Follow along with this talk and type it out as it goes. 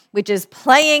which is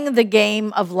playing the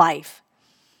game of life.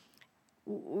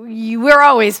 We're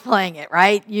always playing it,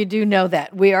 right? You do know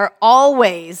that. We are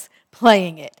always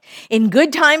playing it. In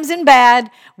good times and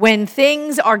bad, when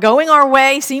things are going our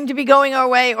way, seem to be going our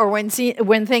way, or when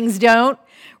things don't,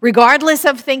 regardless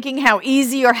of thinking how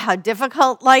easy or how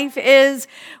difficult life is,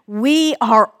 we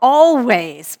are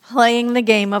always playing the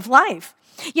game of life.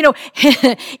 You know,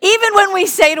 even when we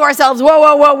say to ourselves, whoa,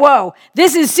 whoa, whoa, whoa,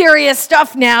 this is serious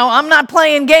stuff now, I'm not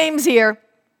playing games here,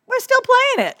 we're still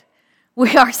playing it.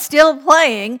 We are still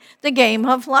playing the game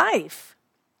of life.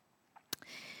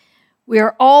 We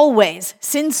are always,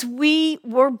 since we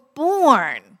were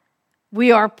born,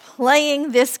 we are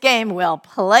playing this game. We'll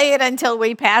play it until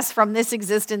we pass from this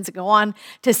existence and go on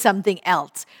to something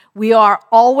else. We are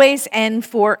always and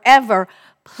forever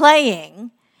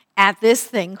playing at this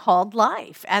thing called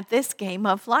life, at this game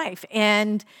of life.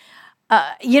 And,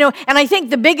 and I think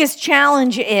the biggest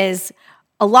challenge is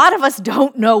a lot of us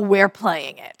don't know we're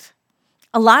playing it.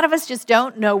 A lot of us just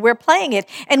don't know we're playing it.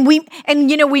 And we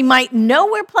might know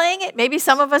we're playing it. Maybe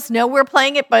some of us know we're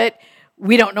playing it, but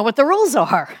we don't know what the rules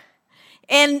are.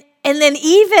 And then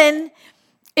even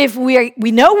if we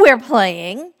know we're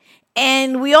playing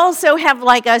and we also have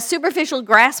like a superficial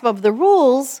grasp of the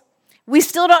rules, we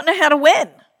still don't know how to win,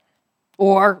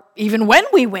 or even when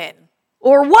we win,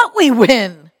 or what we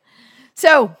win.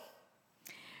 So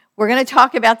we're going to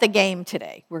talk about the game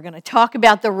today. We're going to talk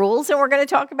about the rules, and we're going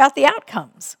to talk about the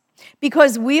outcomes.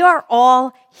 Because we are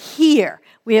all here.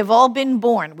 We have all been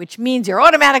born, which means you're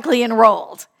automatically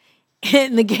enrolled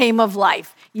in the game of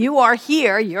life. You are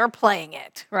here, you're playing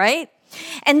it, right?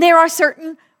 And there are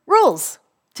certain rules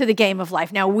to the game of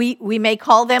life. Now, we may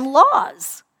call them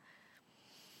laws.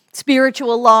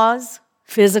 Spiritual laws,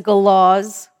 physical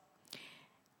laws.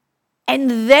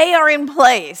 And they are in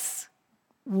place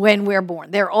when we're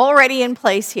born. They're already in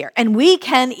place here. And we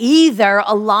can either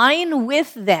align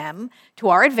with them to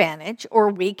our advantage, or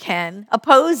we can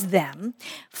oppose them,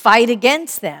 fight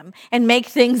against them, and make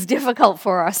things difficult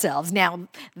for ourselves. Now,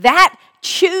 that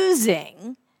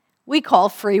choosing we call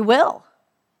free will.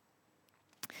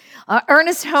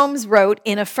 Ernest Holmes wrote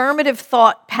in Affirmative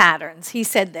Thought Patterns, he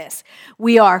said this: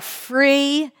 we are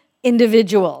free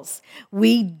individuals.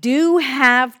 We do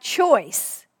have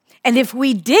choice. And if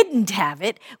we didn't have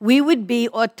it, we would be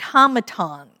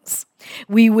automatons.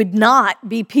 We would not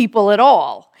be people at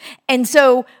all. And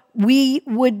so we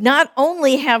would not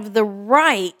only have the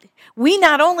right,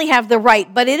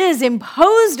 but it is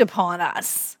imposed upon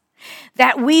us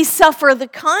that we suffer the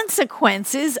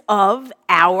consequences of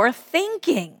our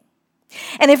thinking.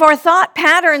 And if our thought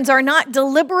patterns are not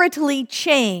deliberately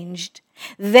changed,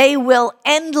 they will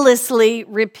endlessly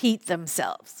repeat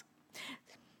themselves.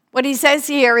 What he says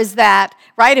here is that,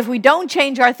 right, if we don't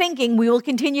change our thinking, we will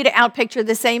continue to outpicture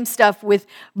the same stuff with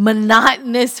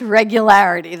monotonous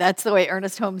regularity. That's the way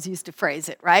Ernest Holmes used to phrase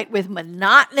it, right? With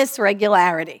monotonous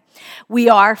regularity. We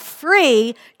are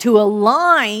free to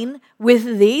align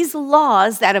with these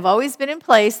laws that have always been in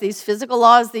place, these physical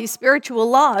laws, these spiritual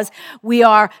laws. We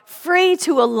are free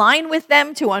to align with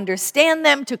them, to understand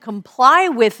them, to comply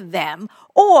with them,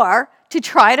 or to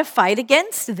try to fight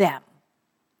against them.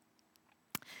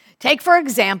 Take, for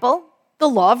example, the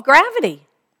law of gravity.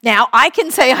 Now, I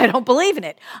can say I don't believe in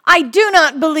it. I do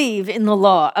not believe in the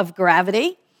law of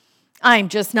gravity. I'm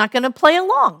just not going to play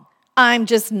along. I'm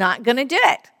just not going to do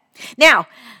it. Now,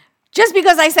 just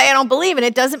because I say I don't believe in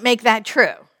it doesn't make that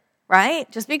true,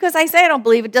 right? Just because I say I don't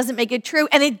believe it doesn't make it true,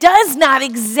 and it does not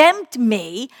exempt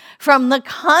me from the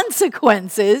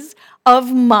consequences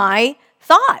of my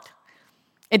thought.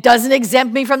 It doesn't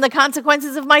exempt me from the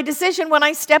consequences of my decision when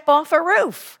I step off a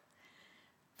roof.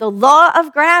 The law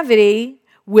of gravity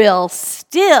will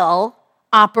still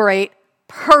operate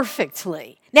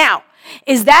perfectly. Now,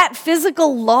 is that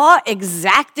physical law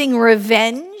exacting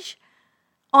revenge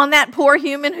on that poor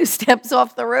human who steps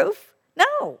off the roof?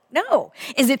 No.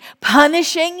 Is it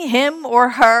punishing him or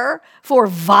her for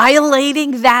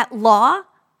violating that law?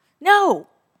 No.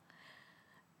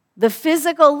 The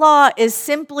physical law is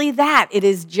simply that. It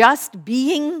is just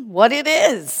being what it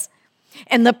is.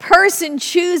 And the person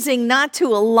choosing not to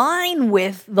align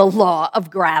with the law of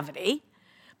gravity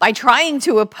by trying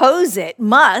to oppose it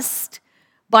must,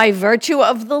 by virtue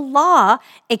of the law,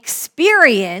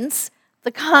 experience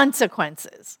the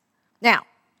consequences. Now,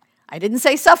 I didn't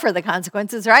say suffer the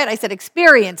consequences, right? I said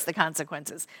experience the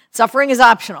consequences. Suffering is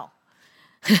optional.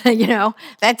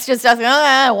 That's just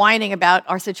us whining about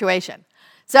our situation.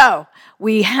 So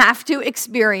we have to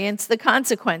experience the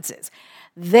consequences.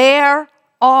 There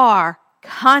are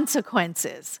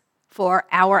consequences for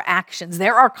our actions.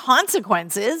 There are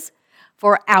consequences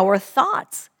for our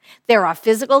thoughts. There are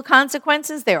physical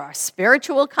consequences. There are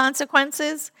spiritual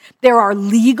consequences. There are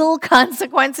legal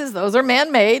consequences. Those are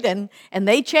man-made, and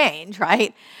they change,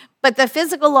 right? But the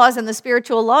physical laws and the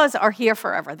spiritual laws are here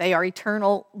forever. They are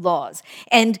eternal laws.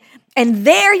 And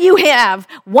there you have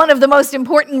one of the most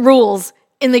important rules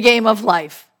in the game of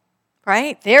life,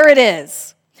 right? There it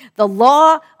is. The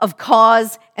law of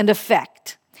cause and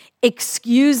effect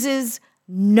excuses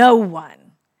no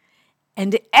one,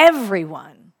 and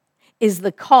everyone is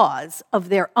the cause of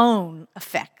their own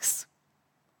effects.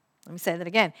 Let me say that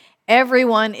again.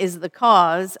 Everyone is the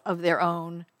cause of their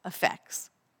own effects.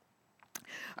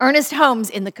 Ernest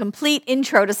Holmes, in the complete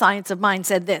intro to Science of Mind,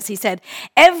 said this. He said,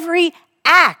 every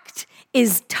act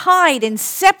is tied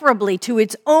inseparably to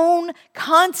its own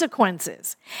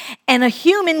consequences, and a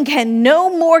human can no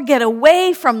more get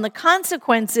away from the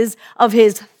consequences of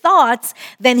his thoughts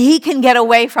than he can get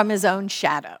away from his own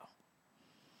shadow.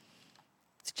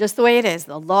 It's just the way it is,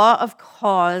 the law of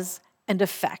cause and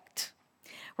effect,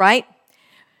 right?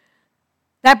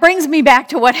 That brings me back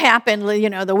to what happened,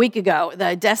 the week ago,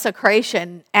 the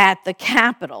desecration at the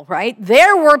Capitol, right?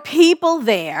 There were people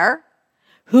there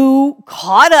who,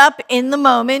 caught up in the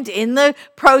moment, in the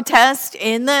protest,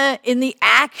 in the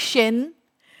action,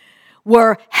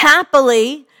 were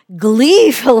happily,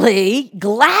 gleefully,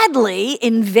 gladly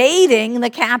invading the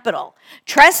Capitol,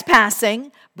 trespassing,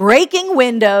 breaking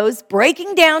windows,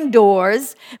 breaking down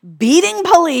doors, beating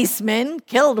policemen,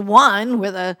 killed one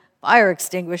with a fire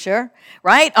extinguisher,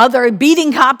 right? Other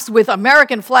beating cops with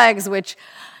American flags, which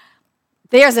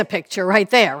there's a picture right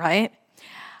there, right?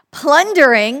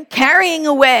 Plundering, carrying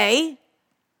away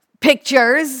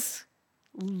pictures,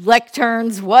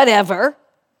 lecterns, whatever.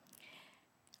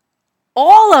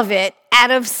 All of it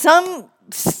out of some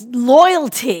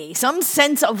loyalty, some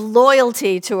sense of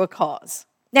loyalty to a cause.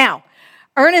 Now,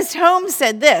 Ernest Holmes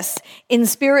said this in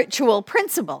Spiritual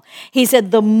Principle. He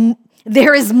said,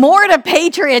 there is more to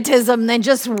patriotism than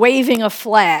just waving a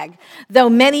flag, though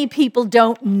many people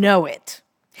don't know it.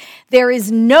 There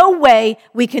is no way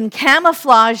we can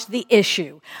camouflage the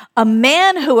issue. A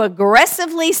man who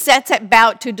aggressively sets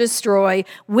about to destroy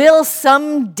will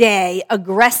someday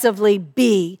aggressively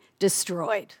be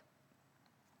destroyed.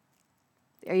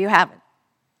 There you have it.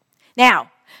 Now,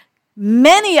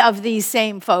 many of these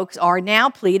same folks are now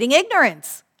pleading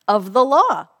ignorance of the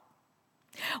law,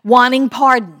 wanting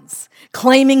pardons,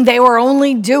 claiming they were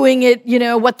only doing it,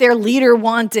 what their leader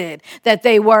wanted, that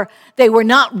they were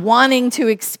not wanting to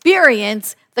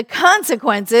experience the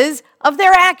consequences of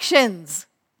their actions.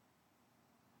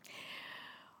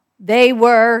 They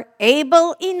were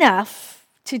able enough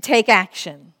to take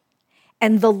action,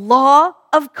 and the law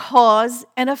of cause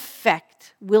and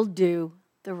effect will do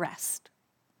the rest.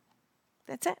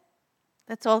 That's it.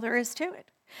 That's all there is to it.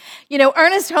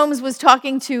 Ernest Holmes was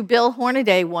talking to Bill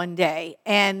Hornaday one day,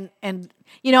 and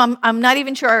I'm not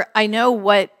even sure I know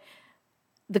what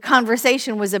the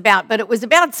conversation was about, but it was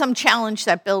about some challenge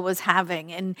that Bill was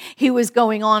having, and he was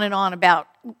going on and on about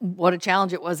what a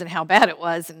challenge it was and how bad it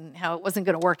was and how it wasn't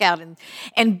going to work out.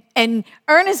 And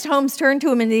Ernest Holmes turned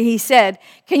to him and he said,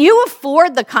 "Can you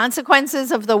afford the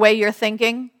consequences of the way you're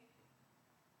thinking?"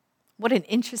 What an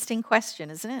interesting question,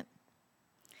 isn't it?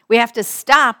 We have to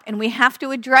stop and we have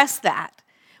to address that.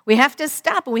 We have to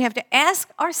stop and we have to ask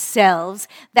ourselves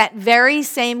that very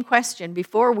same question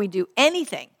before we do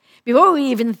anything, before we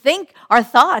even think our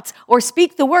thoughts or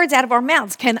speak the words out of our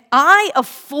mouths. Can I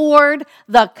afford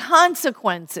the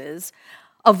consequences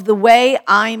of the way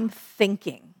I'm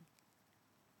thinking?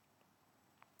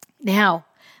 Now,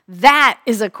 that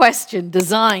is a question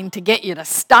designed to get you to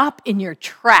stop in your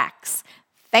tracks.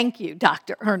 Thank you,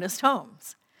 Dr. Ernest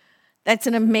Holmes. That's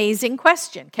an amazing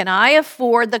question. Can I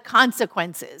afford the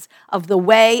consequences of the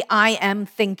way I am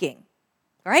thinking?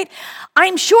 Right?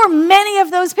 I'm sure many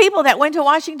of those people that went to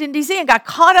Washington, D.C. and got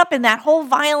caught up in that whole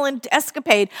violent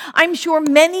escapade, I'm sure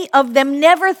many of them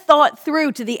never thought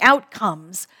through to the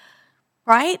outcomes,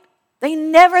 right? They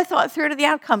never thought through to the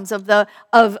outcomes of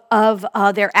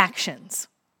their actions.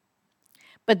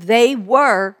 But they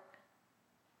were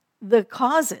the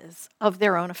causes of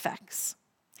their own effects.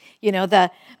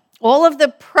 All of the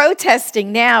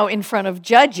protesting now in front of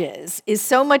judges is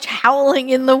so much howling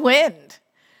in the wind.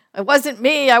 It wasn't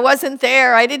me, I wasn't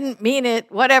there, I didn't mean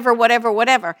it, whatever.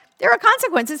 There are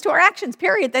consequences to our actions,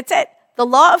 period. That's it. The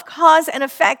law of cause and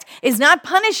effect is not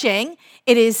punishing,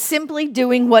 it is simply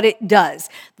doing what it does.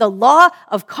 The law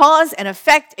of cause and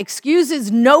effect excuses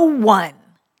no one,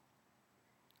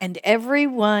 and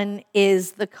everyone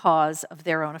is the cause of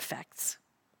their own effects.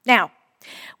 Now,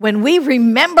 when we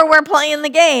remember we're playing the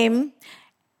game,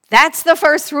 that's the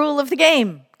first rule of the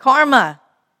game, karma.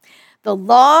 The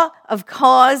law of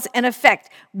cause and effect.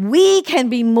 We can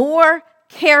be more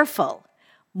careful,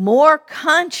 more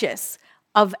conscious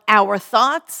of our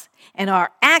thoughts and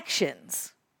our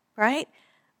actions, right?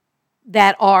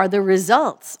 That are the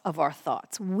results of our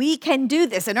thoughts. We can do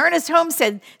this. And Ernest Holmes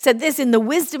said this in The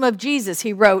Wisdom of Jesus.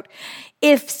 He wrote,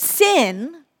 if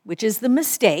sin, which is the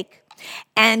mistake,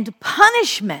 and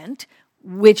punishment,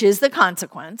 which is the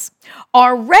consequence,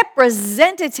 are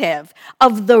representative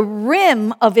of the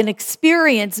rim of an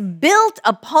experience built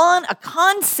upon a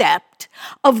concept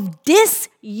of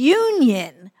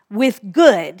disunion with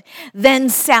good, then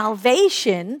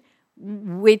salvation,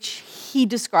 which he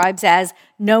describes as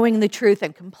knowing the truth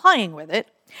and complying with it,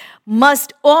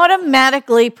 must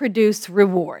automatically produce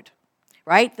reward,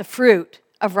 right? The fruit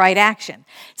of right action.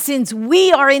 Since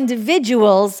we are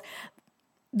individuals,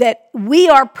 that we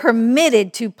are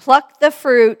permitted to pluck the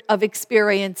fruit of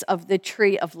experience of the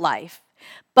tree of life,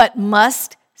 but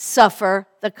must suffer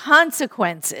the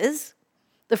consequences,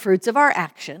 the fruits of our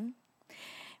action,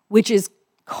 which is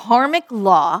karmic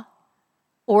law,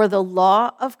 or the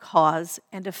law of cause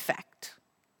and effect.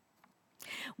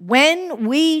 When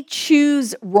we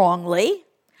choose wrongly,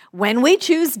 when we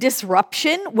choose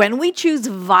disruption, when we choose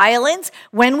violence,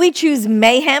 when we choose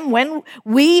mayhem, when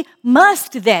we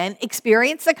must then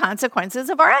experience the consequences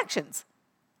of our actions.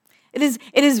 It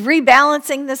is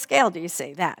rebalancing the scale. Do you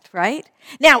see that, right?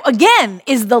 Now, again,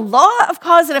 is the law of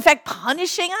cause and effect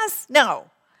punishing us? No.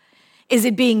 Is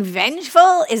it being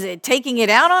vengeful? Is it taking it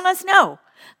out on us? No.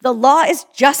 The law is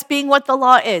just being what the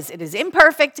law is. It is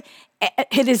imperfect.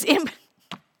 It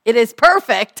is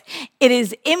perfect. It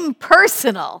is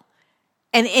impersonal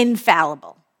and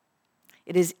infallible.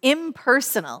 It is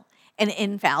impersonal and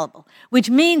infallible, which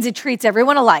means it treats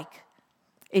everyone alike.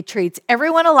 It treats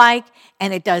everyone alike,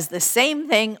 and it does the same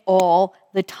thing all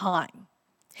the time.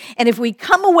 And if we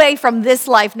come away from this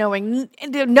life knowing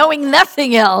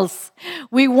nothing else,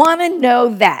 we want to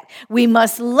know that. We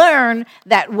must learn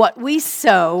that what we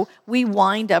sow, we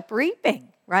wind up reaping,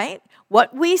 right?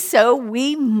 What we sow,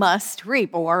 we must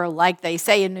reap. Or like they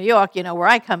say in New York, where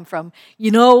I come from,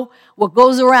 what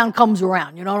goes around comes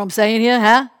around. You know what I'm saying here,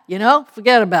 huh?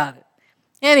 Forget about it.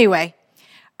 Anyway,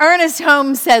 Ernest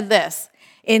Holmes said this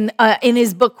in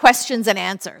his book, Questions and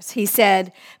Answers. He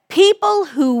said, people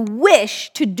who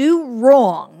wish to do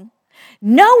wrong,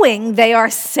 knowing they are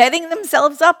setting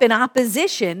themselves up in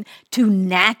opposition to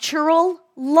natural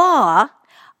law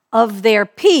of their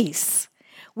peace,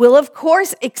 will of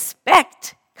course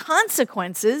expect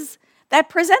consequences that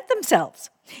present themselves.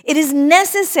 It is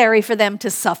necessary for them to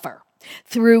suffer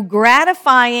through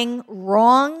gratifying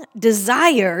wrong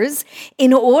desires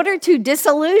in order to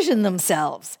disillusion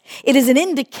themselves. It is an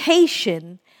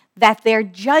indication that their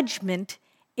judgment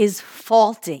is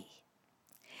faulty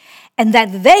and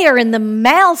that they are in the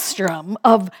maelstrom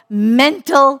of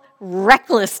mental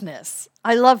recklessness.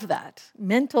 I love that.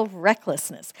 Mental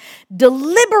recklessness.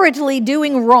 Deliberately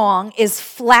doing wrong is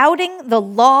flouting the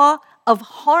law of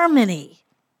harmony.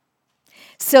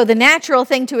 So the natural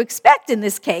thing to expect in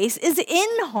this case is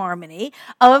inharmony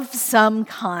of some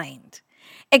kind.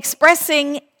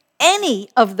 Expressing any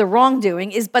of the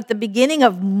wrongdoing is but the beginning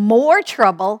of more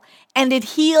trouble, and it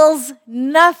heals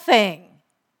nothing.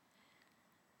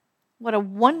 What a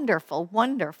wonderful,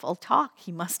 wonderful talk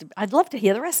he must have. I'd love to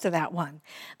hear the rest of that one.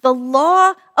 The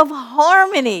law of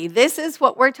harmony. This is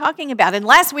what we're talking about. And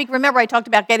last week, remember, I talked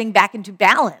about getting back into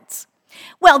balance.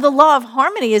 Well, the law of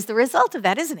harmony is the result of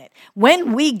that, isn't it?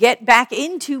 When we get back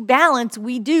into balance,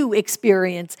 we do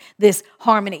experience this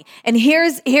harmony. And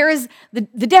here's the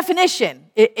definition,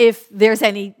 if there's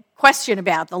any question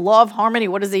about the law of harmony.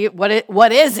 What is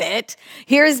it?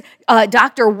 Here's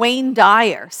Dr. Wayne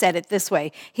Dyer said it this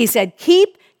way. He said,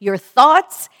 keep your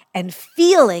thoughts and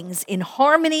feelings in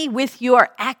harmony with your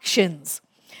actions.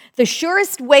 The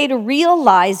surest way to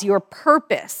realize your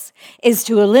purpose is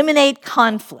to eliminate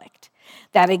conflict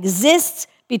that exists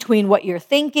between what you're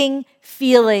thinking,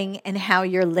 feeling, and how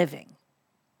you're living.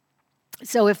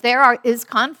 So if there is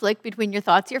conflict between your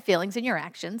thoughts, your feelings, and your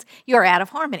actions, you're out of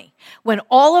harmony. When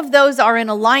all of those are in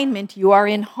alignment, you are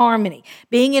in harmony.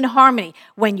 Being in harmony,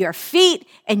 when your feet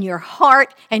and your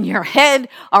heart and your head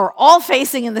are all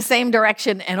facing in the same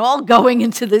direction and all going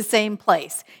into the same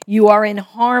place, you are in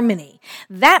harmony.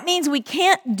 That means we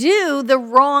can't do the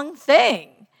wrong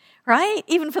thing, right?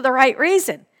 Even for the right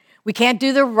reason. We can't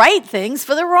do the right things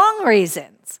for the wrong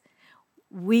reasons.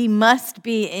 We must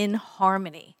be in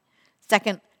harmony.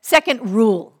 Second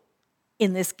rule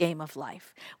in this game of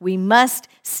life. We must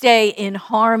stay in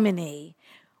harmony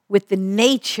with the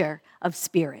nature of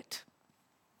spirit.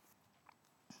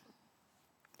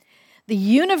 The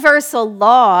universal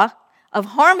law of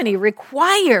harmony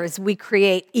requires we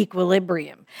create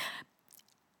equilibrium.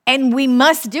 And we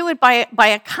must do it by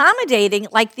accommodating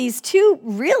like these two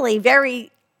really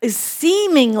very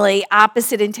seemingly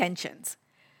opposite intentions,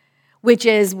 which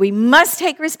is we must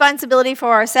take responsibility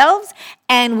for ourselves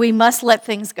and we must let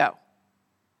things go.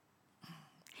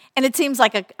 And it seems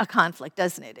like a conflict,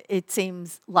 doesn't it? It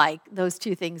seems like those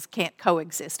two things can't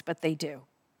coexist, but they do.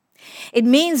 It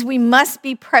means we must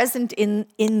be present in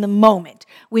the moment.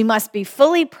 We must be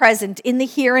fully present in the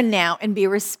here and now and be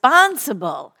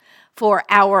responsible for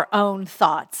our own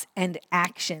thoughts and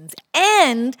actions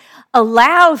and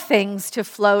allow things to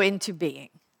flow into being.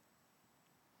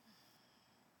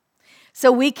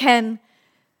 So we can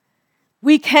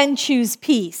choose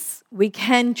peace, we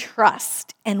can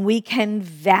trust, and we can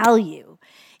value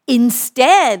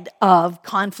instead of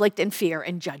conflict and fear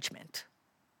and judgment.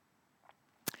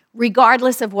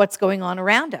 Regardless of what's going on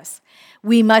around us.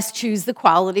 We must choose the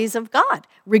qualities of God,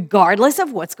 regardless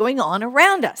of what's going on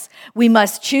around us. We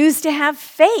must choose to have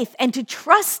faith and to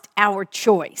trust our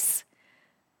choice.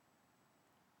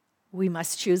 We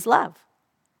must choose love.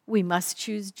 We must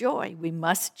choose joy. We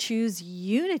must choose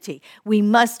unity. We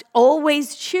must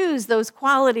always choose those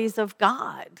qualities of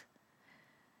God,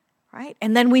 right?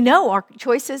 And then we know our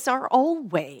choices are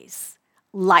always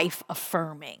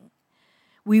life-affirming.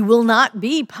 We will not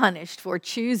be punished for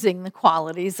choosing the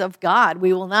qualities of God.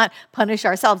 We will not punish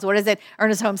ourselves. What is it?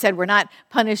 Ernest Holmes said, we're not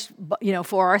punished,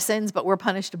 for our sins, but we're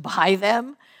punished by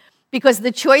them. Because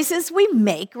the choices we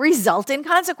make result in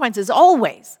consequences,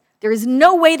 always. There is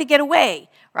no way to get away,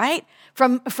 right,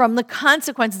 from the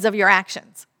consequences of your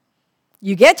actions.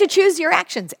 You get to choose your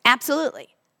actions, absolutely.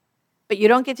 But you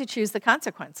don't get to choose the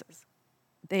consequences.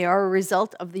 They are a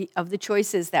result of the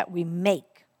choices that we make.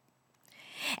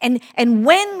 And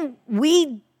when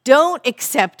we don't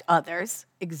accept others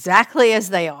exactly as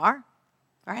they are,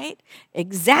 right?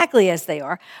 Exactly as they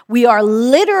are, we are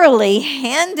literally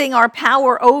handing our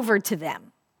power over to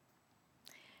them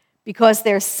because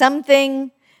there's something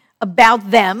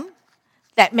about them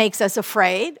that makes us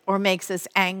afraid or makes us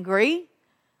angry.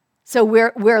 So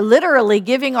we're literally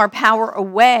giving our power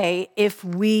away if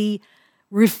we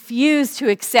refuse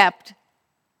to accept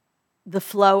the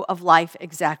flow of life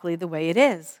exactly the way it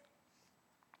is.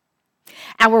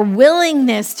 Our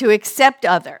willingness to accept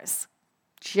others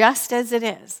just as it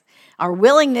is, our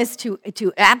willingness to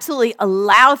absolutely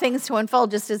allow things to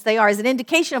unfold just as they are is an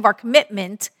indication of our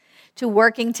commitment to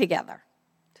working together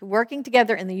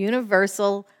in the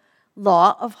universal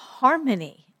law of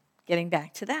harmony. Getting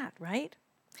back to that, right?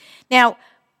 Now,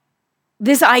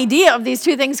 this idea of these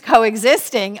two things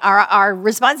coexisting, our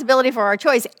responsibility for our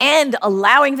choice and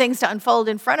allowing things to unfold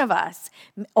in front of us,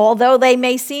 although they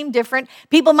may seem different,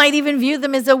 people might even view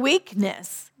them as a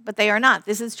weakness, but they are not.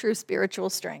 This is true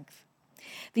spiritual strength.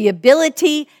 The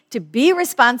ability to be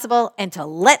responsible and to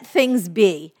let things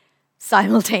be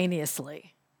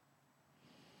simultaneously.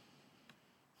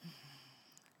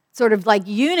 Sort of like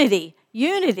unity.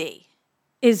 Unity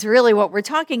is really what we're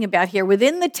talking about here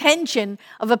within the tension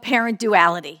of apparent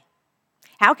duality.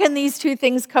 How can these two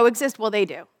things coexist? Well, they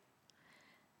do.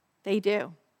 They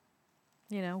do.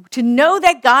 To know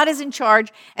that God is in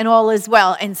charge and all is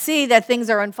well and see that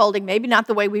things are unfolding, maybe not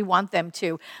the way we want them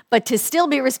to, but to still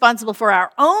be responsible for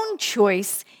our own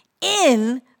choice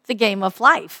in the game of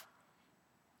life,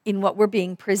 in what we're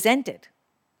being presented.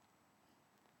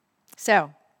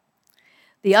 So,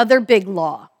 the other big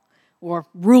law or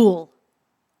rule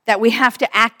that we have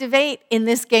to activate in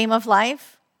this game of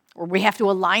life, or we have to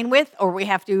align with, or we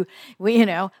have to,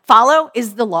 follow,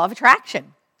 is the law of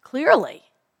attraction, clearly.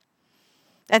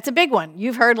 That's a big one.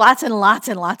 You've heard lots and lots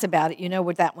and lots about it. You know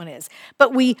what that one is.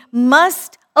 But we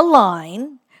must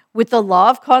align with the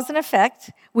law of cause and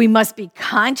effect. We must be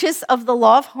conscious of the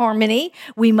law of harmony.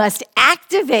 We must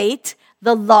activate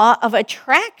the law of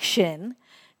attraction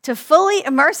to fully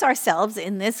immerse ourselves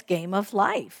in this game of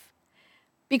life.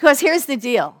 Because here's the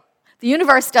deal. The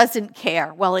universe doesn't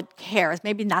care. Well, it cares.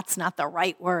 Maybe that's not the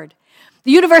right word.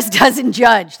 The universe doesn't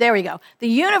judge. There we go. The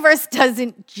universe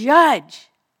doesn't judge.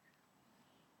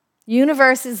 The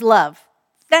universe is love.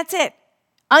 That's it.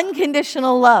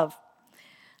 Unconditional love.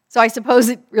 So I suppose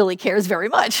it really cares very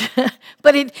much.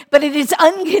 but it is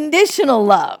unconditional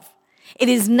love. It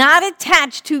is not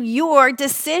attached to your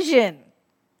decision.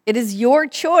 It is your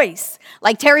choice.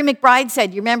 Like Terry McBride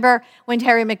said, you remember when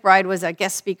Terry McBride was a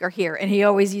guest speaker here, and he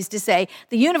always used to say,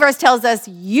 the universe tells us,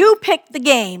 you pick the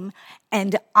game,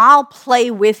 and I'll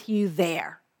play with you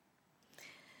there.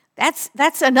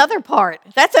 That's another part.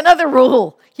 That's another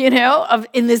rule,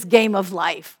 in this game of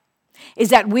life, is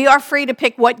that we are free to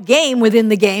pick what game within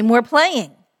the game we're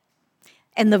playing.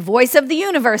 And the voice of the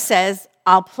universe says,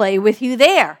 I'll play with you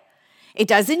there. It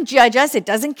doesn't judge us. It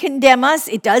doesn't condemn us.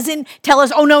 It doesn't tell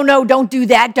us, oh, no, don't do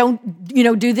that. Don't,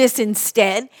 do this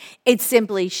instead. It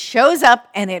simply shows up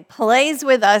and it plays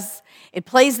with us. It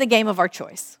plays the game of our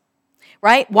choice,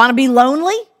 right? Want to be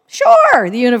lonely? Sure,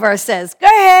 the universe says, go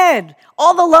ahead.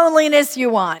 All the loneliness you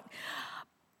want.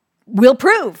 We'll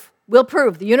prove.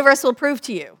 The universe will prove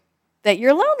to you that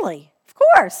you're lonely, of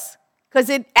course, because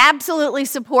it absolutely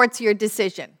supports your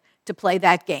decision to play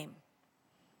that game.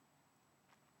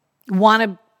 Want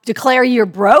to declare you're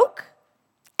broke?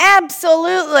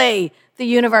 Absolutely. The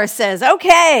universe says,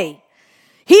 okay,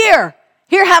 here,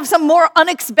 have some more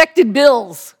unexpected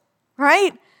bills,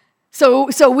 right?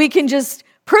 So we can just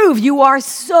prove you are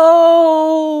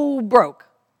so broke.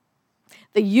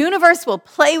 The universe will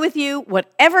play with you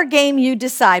whatever game you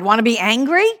decide. Want to be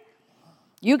angry?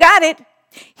 You got it.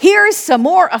 Here's some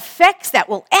more effects that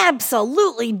will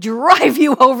absolutely drive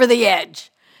you over the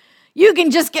edge. You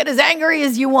can just get as angry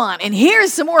as you want. And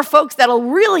here's some more folks that'll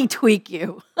really tweak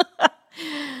you.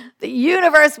 The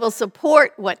universe will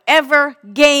support whatever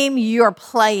game you're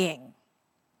playing.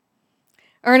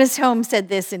 Ernest Holmes said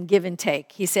this in Give and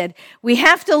Take. He said, we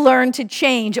have to learn to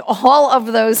change all of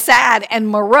those sad and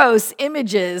morose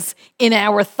images in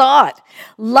our thought.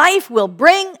 Life will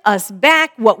bring us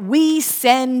back what we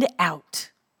send out.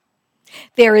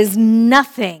 There is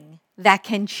nothing that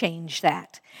can change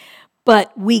that.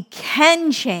 But we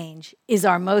can change is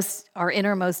our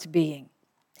innermost being.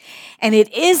 And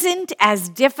it isn't as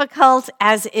difficult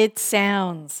as it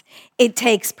sounds. It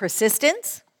takes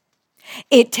persistence.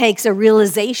 It takes a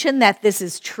realization that this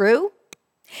is true.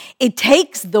 It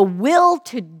takes the will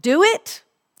to do it,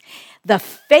 the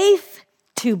faith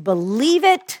to believe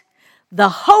it, the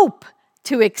hope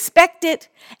to expect it,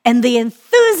 and the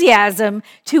enthusiasm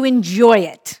to enjoy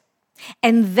it.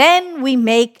 And then we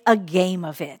make a game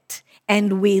of it.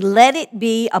 And we let it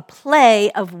be a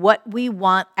play of what we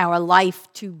want our life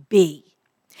to be.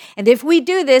 And if we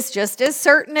do this, just as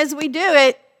certain as we do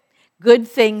it, good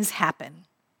things happen.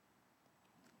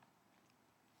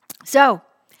 So,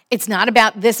 it's not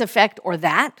about this effect or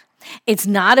that. It's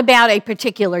not about a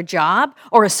particular job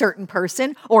or a certain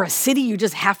person or a city you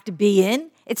just have to be in.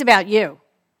 It's about you.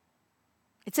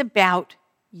 It's about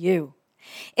you.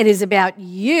 It is about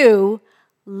you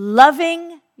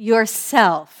loving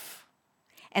yourself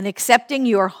and accepting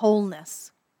your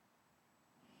wholeness.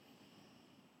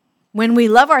 When we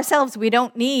love ourselves, we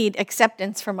don't need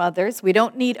acceptance from others. We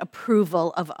don't need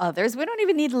approval of others. We don't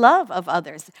even need love of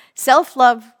others.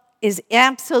 Self-love is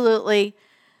absolutely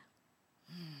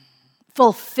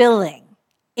fulfilling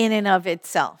in and of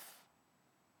itself.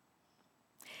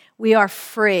 We are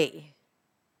free.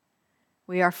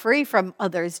 We are free from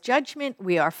others' judgment.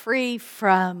 We are free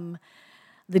from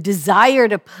the desire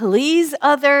to please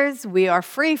others. We are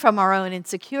free from our own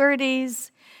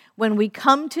insecurities. When we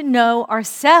come to know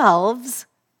ourselves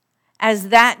as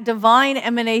that divine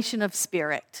emanation of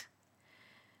spirit,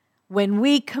 when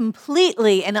we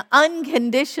completely and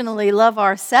unconditionally love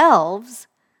ourselves,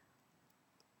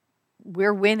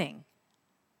 we're winning.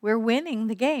 We're winning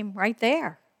the game right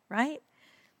there, right?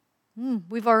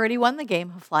 We've already won the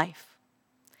game of life.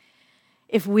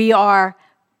 If we are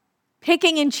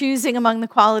picking and choosing among the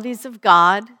qualities of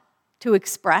God to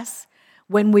express,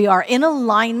 when we are in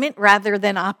alignment rather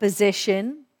than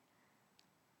opposition,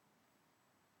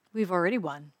 we've already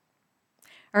won.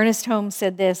 Ernest Holmes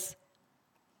said this,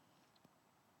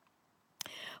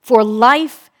 for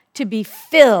life to be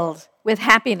filled with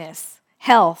happiness,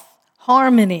 health,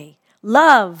 harmony,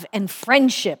 love, and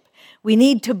friendship, we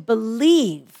need to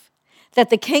believe that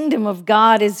the kingdom of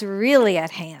God is really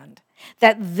at hand,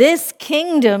 that this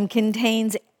kingdom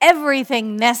contains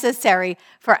everything necessary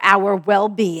for our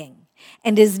well-being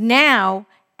and is now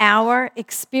our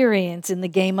experience in the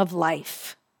game of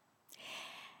life.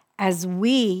 As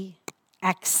we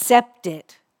accept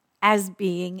it as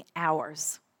being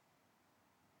ours.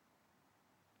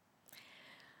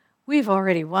 We've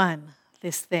already won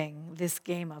this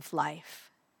game of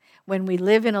life. When we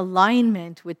live in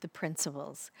alignment with the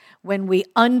principles, when we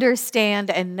understand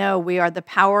and know we are the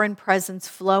power and presence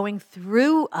flowing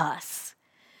through us,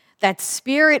 that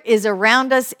spirit is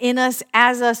around us, in us,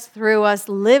 as us, through us,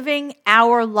 living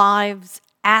our lives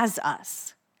as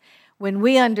us. When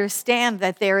we understand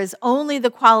that there is only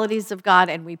the qualities of God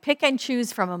and we pick and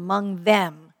choose from among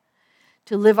them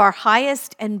to live our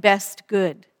highest and best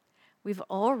good, we've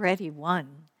already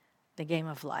won the game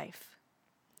of life.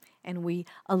 And we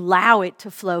allow it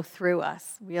to flow through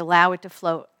us. We allow it to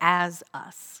flow as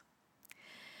us.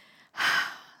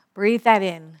 Breathe that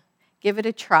in. Give it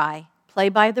a try. Play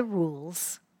by the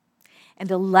rules. and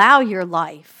allow your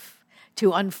life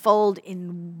to unfold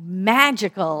in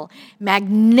magical,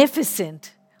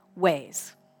 magnificent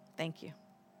ways. Thank you.